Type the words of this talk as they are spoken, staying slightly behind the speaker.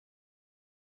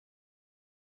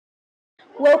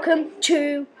Welcome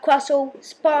to Crosshall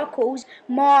Sparkles,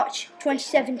 March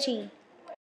 2017.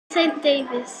 St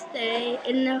David's Day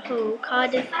in the Hall,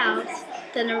 Cardiff House,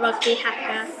 then a rugby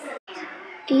hacker.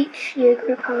 Each year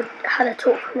group had a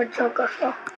talk from a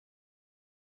geographer.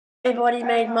 Everybody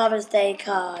made Mother's Day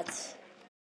cards.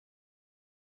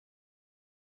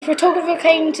 A photographer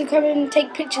came to come and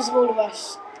take pictures of all of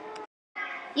us.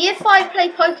 Year 5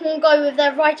 played Pokemon Go with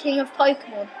their writing of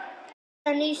Pokemon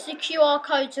and used the QR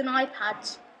codes on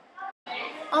iPads.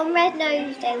 On Red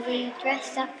Nose Day, we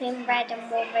dressed up in red and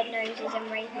wore red noses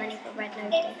and raised money for Red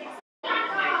Nose Day.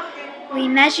 We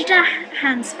measured a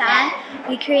handspan.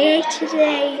 We created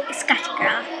a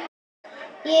scattergraph.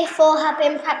 Year 4 have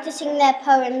been practicing their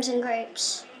poems in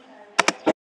groups.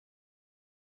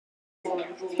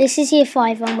 This is year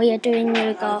 5 and we are doing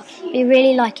yoga. We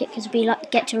really like it because we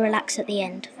get to relax at the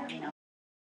end.